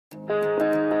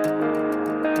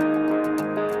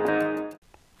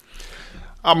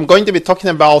I'm going to be talking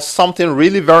about something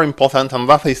really very important, and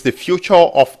that is the future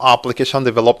of application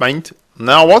development.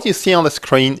 Now, what you see on the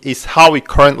screen is how we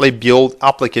currently build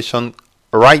application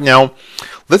right now.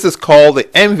 This is called the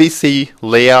MVC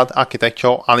layered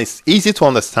architecture, and it's easy to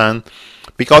understand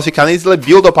because you can easily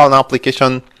build up an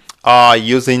application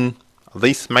using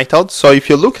this method. So if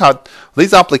you look at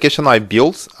this application I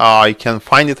built, you can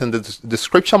find it in the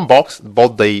description box,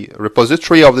 both the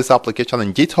repository of this application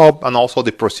in GitHub and also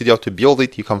the procedure to build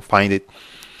it. You can find it.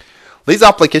 This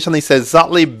application is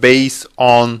exactly based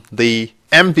on the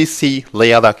MVC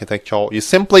layered architecture. You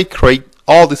simply create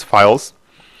all these files: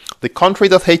 the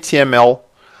country.html,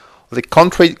 the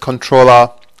country controller,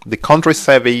 the country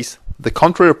service, the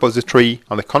country repository,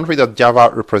 and the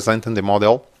country.java representing the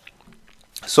model.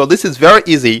 So this is very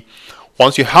easy.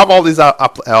 Once you have all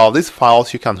these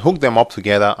files, you can hook them up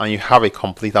together and you have a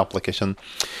complete application.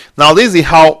 Now this is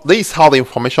how the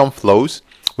information flows.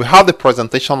 We have the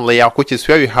presentation layer, which is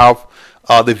where you have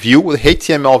the view, the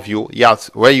HTML view. Yes,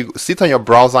 where you sit on your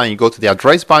browser and you go to the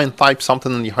address bar and type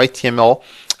something in your HTML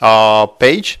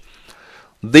page.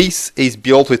 This is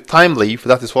built with Thymeleaf.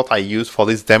 That is what I use for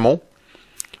this demo.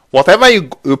 Whatever you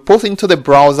put into the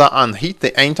browser and hit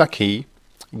the enter key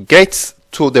gets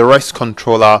to the REST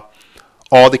controller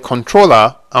or the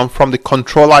controller, and from the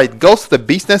controller it goes to the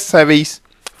business service.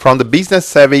 From the business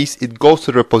service it goes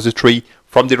to the repository.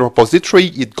 From the repository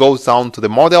it goes down to the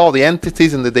model, the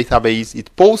entities in the database.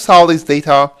 It pulls all this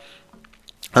data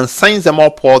and sends them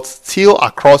upwards, still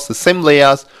across the same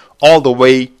layers, all the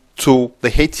way to the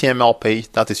HTML page,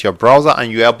 that is your browser,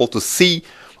 and you're able to see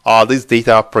this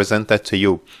data presented to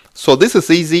you. So this is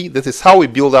easy. This is how we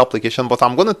build the application. But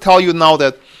I'm going to tell you now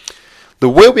that the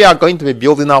way we are going to be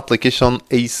building an application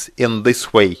is in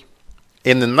this way.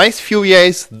 In the next few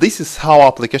years, this is how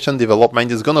application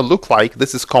development is going to look like.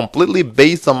 This is completely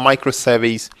based on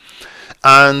microservice.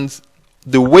 And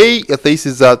the way it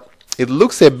is that it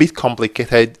looks a bit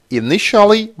complicated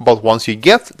initially, but once you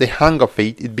get the hang of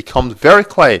it, it becomes very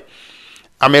clear.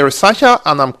 I'm a researcher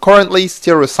and I'm currently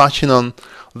still researching on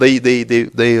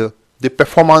the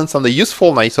performance and the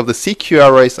usefulness of the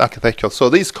Cqrs architecture. So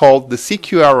this is called the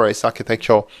Cqrs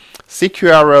architecture.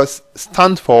 Cqrs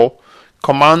stand for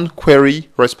Command Query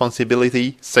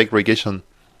Responsibility Segregation.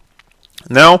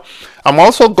 Now, I'm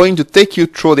also going to take you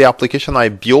through the application I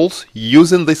built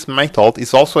using this method.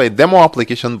 It's also a demo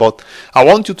application, but I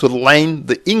want you to learn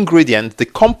the ingredient, the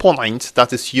component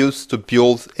that is used to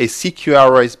build a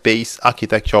Cqrs based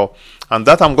architecture, and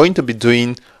that I'm going to be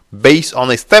doing based on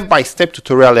a step-by-step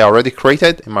tutorial I already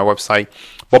created in my website.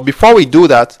 But before we do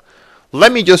that,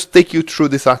 let me just take you through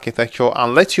this architecture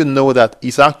and let you know that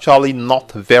it's actually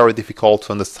not very difficult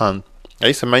to understand.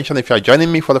 As I mentioned, if you are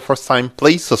joining me for the first time,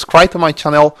 please subscribe to my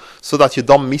channel so that you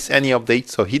don't miss any updates.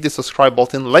 So hit the subscribe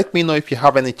button. Let me know if you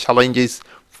have any challenges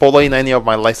following any of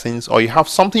my lessons, or you have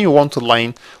something you want to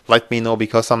learn. Let me know,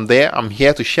 because I'm there. I'm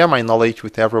here to share my knowledge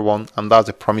with everyone, and that's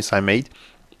a promise I made.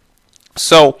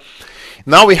 So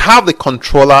now we have the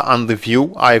controller and the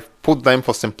view. I've put them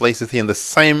for simplicity in the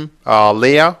same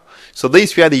layer. So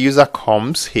this is where the user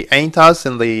comes. He enters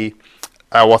in the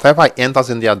whatever he enters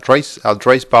in the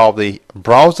address bar of the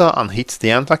browser and hits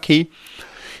the enter key.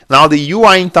 Now the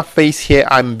UI interface here,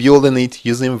 I'm building it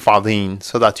using Vaadin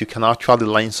so that you can actually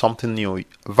learn something new.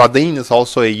 Vaadin is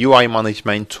also a UI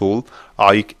management tool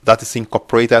that is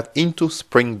incorporated into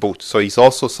Spring Boot. So it's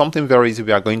also something very easy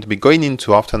we are going to be going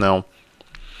into after now.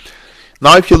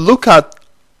 Now if you look at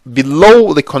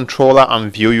below the controller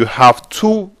and view, you have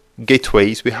two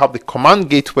gateways. We have the command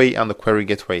gateway and the query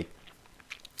gateway.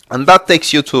 And that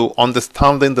takes you to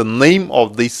understanding the name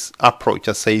of this approach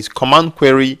that says Command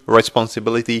Query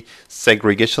Responsibility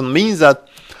Segregation. Means that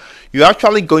you're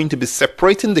actually going to be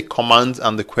separating the command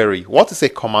and the query. What is a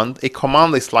command? A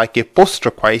command is like a post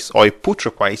request or a put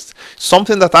request,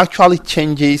 something that actually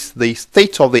changes the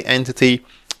state of the entity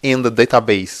in the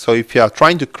database. So if you are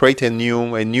trying to create a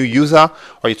new user,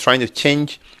 or you're trying to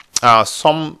change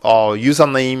some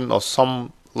username or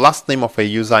some last name of a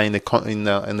user in the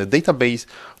database,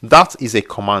 that is a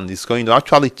command. It's going to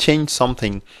actually change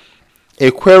something.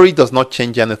 A query does not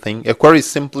change anything. A query is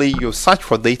simply you search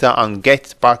for data and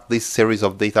get back this series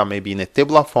of data, maybe in a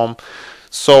tabular form.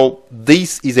 So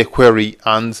this is a query,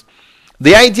 and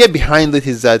the idea behind it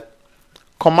is that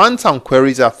commands and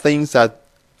queries are things that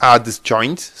are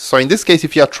disjoint. So in this case,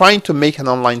 if you are trying to make an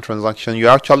online transaction, you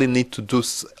actually need to do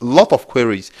a lot of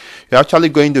queries. You're actually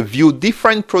going to view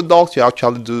different products. You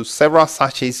actually do several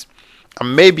searches,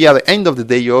 and maybe at the end of the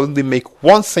day, you only make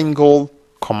one single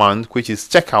command, which is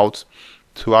checkout.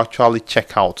 to actually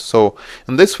check out. So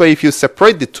in this way, if you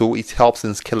separate the two, it helps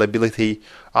in scalability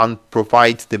and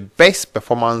provides the best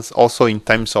performance also in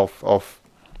terms of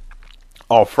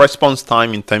response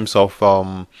time, in terms of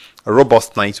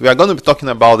robustness. We are going to be talking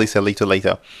about this a little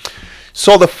later.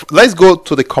 So let's go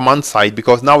to the command side,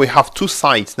 because now we have two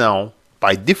sides now.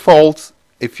 By default,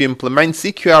 if you implement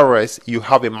Cqrs, you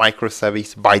have a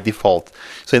microservice by default.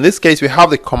 So in this case, we have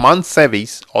the command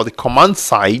service or the command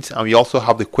side, and we also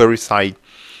have the query side.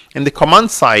 In the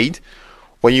command side,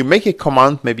 when you make a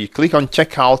command, maybe you click on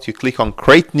checkout, you click on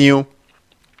create new,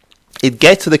 it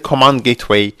gets to the command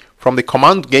gateway. From the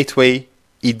command gateway,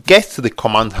 it gets to the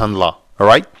command handler. All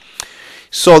right.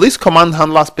 So this command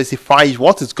handler specifies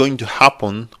what is going to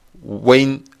happen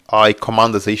when a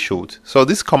command is issued. So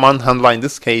this command handler, in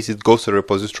this case, it goes to the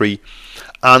repository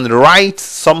and writes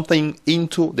something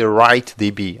into the write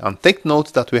DB. And take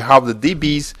note that we have the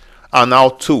DBs are now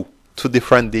two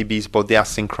different DBs, but they are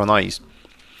synchronized.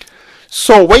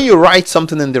 So when you write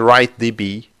something in the write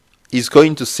DB, it's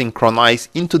going to synchronize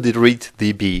into the read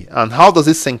DB. And how does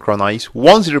it synchronize?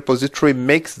 Once the repository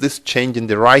makes this change in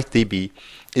the write DB,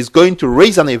 it's going to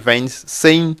raise an event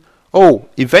saying, oh,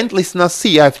 event listener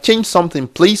C, I've changed something,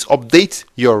 please update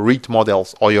your read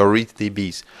models or your read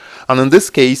DBs. And in this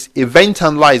case, event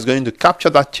handler is going to capture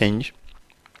that change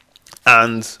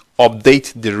and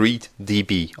update the read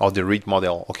DB or the read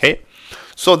model. Okay,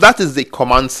 so that is the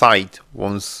command side.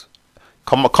 Once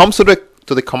comes to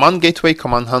the command gateway,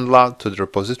 command handler, to the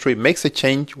repository, makes a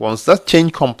change. Once that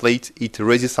change completes, it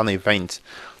raises an event.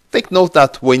 Take note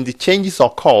that when the changes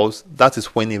occurs, that is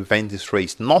when the event is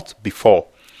raised, not before.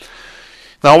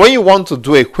 Now, when you want to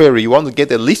do a query, you want to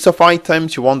get a list of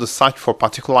items, you want to search for a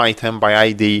particular item by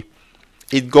ID,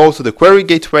 it goes to the query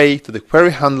gateway, to the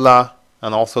query handler,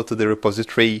 and also to the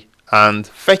repository, and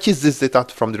fetches this data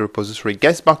from the repository,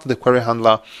 gets back to the query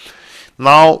handler.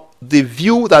 Now, the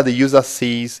view that the user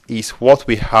sees is what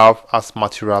we have as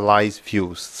materialized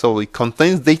views. So it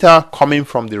contains data coming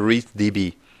from the read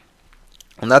DB.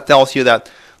 And that tells you that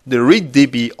the read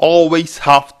DB always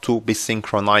have to be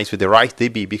synchronized with the write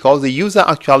DB, because the user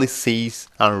actually sees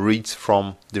and reads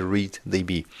from the read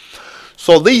DB.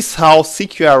 So this is how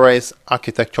Cqrs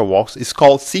architecture works. It's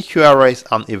called Cqrs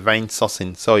and event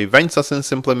sourcing. So event sourcing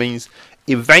simply means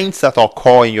events that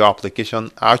occur in your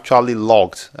application are actually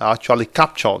logged, are actually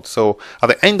captured. So at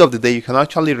the end of the day, you can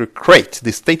actually recreate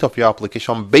the state of your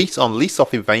application based on lists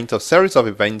of events or series of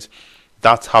events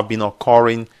that have been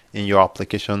occurring in your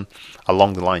application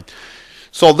along the line.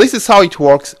 So this is how it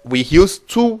works. We use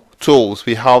two tools.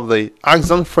 We have the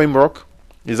Axon Framework.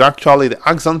 Is actually the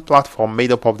Axon platform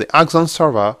made up of the Axon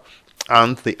server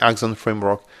and the Axon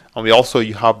Framework. And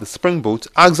you have the Spring Boot.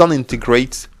 Axon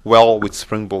integrates well with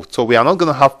Spring Boot, so we are not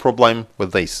going to have problem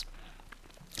with this.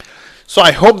 So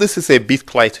I hope this is a bit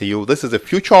clear to you. This is the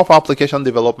future of application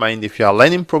development. If you are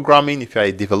learning programming, if you are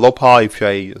a developer, if you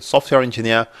are a software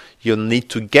engineer, you need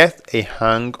to get a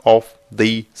hang of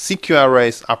the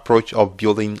Cqrs approach of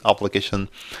building application.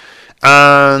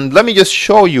 And let me just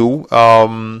show you,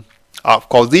 of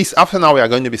course, after now we are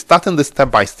going to be starting this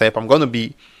step by step. I'm going to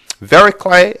be very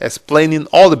clear, explaining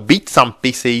all the bits and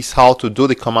pieces, how to do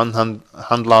the command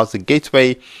handlers, the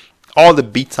gateway, all the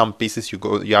bits and pieces you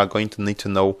are going to need to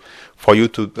know for you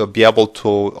to be able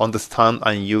to understand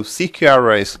and use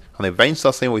Cqrs and event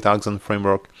sourcing with Axon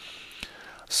Framework.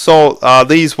 So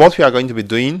this is what we are going to be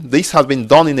doing. This has been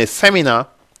done in a seminar,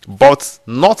 but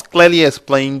not clearly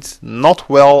explained, not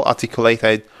well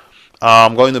articulated.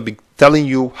 I'm going to be telling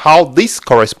you how this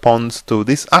corresponds to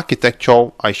this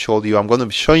architecture I showed you. I'm going to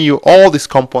be showing you all these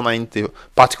components, the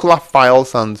particular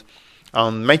files and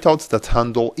methods that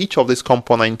handle each of these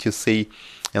components you see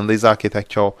in this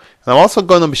architecture. And I'm also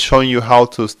going to be showing you how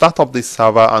to start up this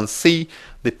server and see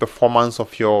the performance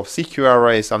of your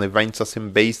Cqrs and event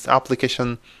sourcing based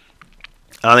application.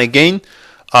 And again,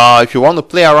 if you want to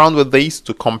play around with this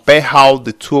to compare how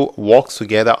the two works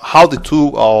together, how the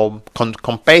two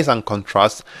compares and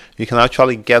contrasts, you can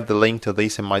actually get the link to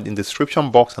this in the description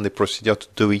box and the procedure to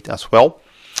do it as well.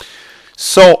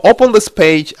 So open this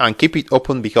page and keep it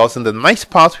open, because in the next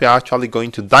part we are actually going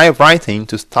to dive right in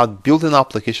to start building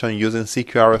application using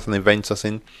Cqrs and event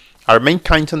sourcing. I remain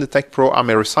Kinton the Tech Pro. I'm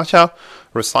a researcher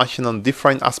researching on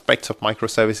different aspects of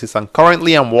microservices, and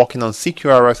currently I'm working on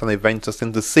Cqrs and event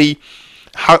sourcing to see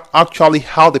how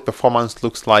the performance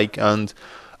looks like, and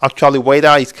actually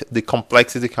whether the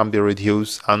complexity can be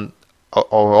reduced, and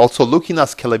or also looking at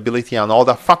scalability and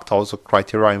other factors or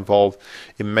criteria involved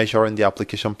in measuring the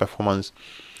application performance.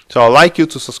 So I'd like you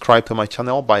to subscribe to my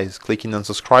channel by clicking on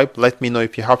subscribe. Let me know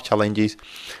if you have challenges,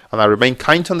 and I remain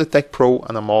Kinton the Tech Pro,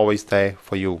 and I'm always there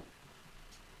for you.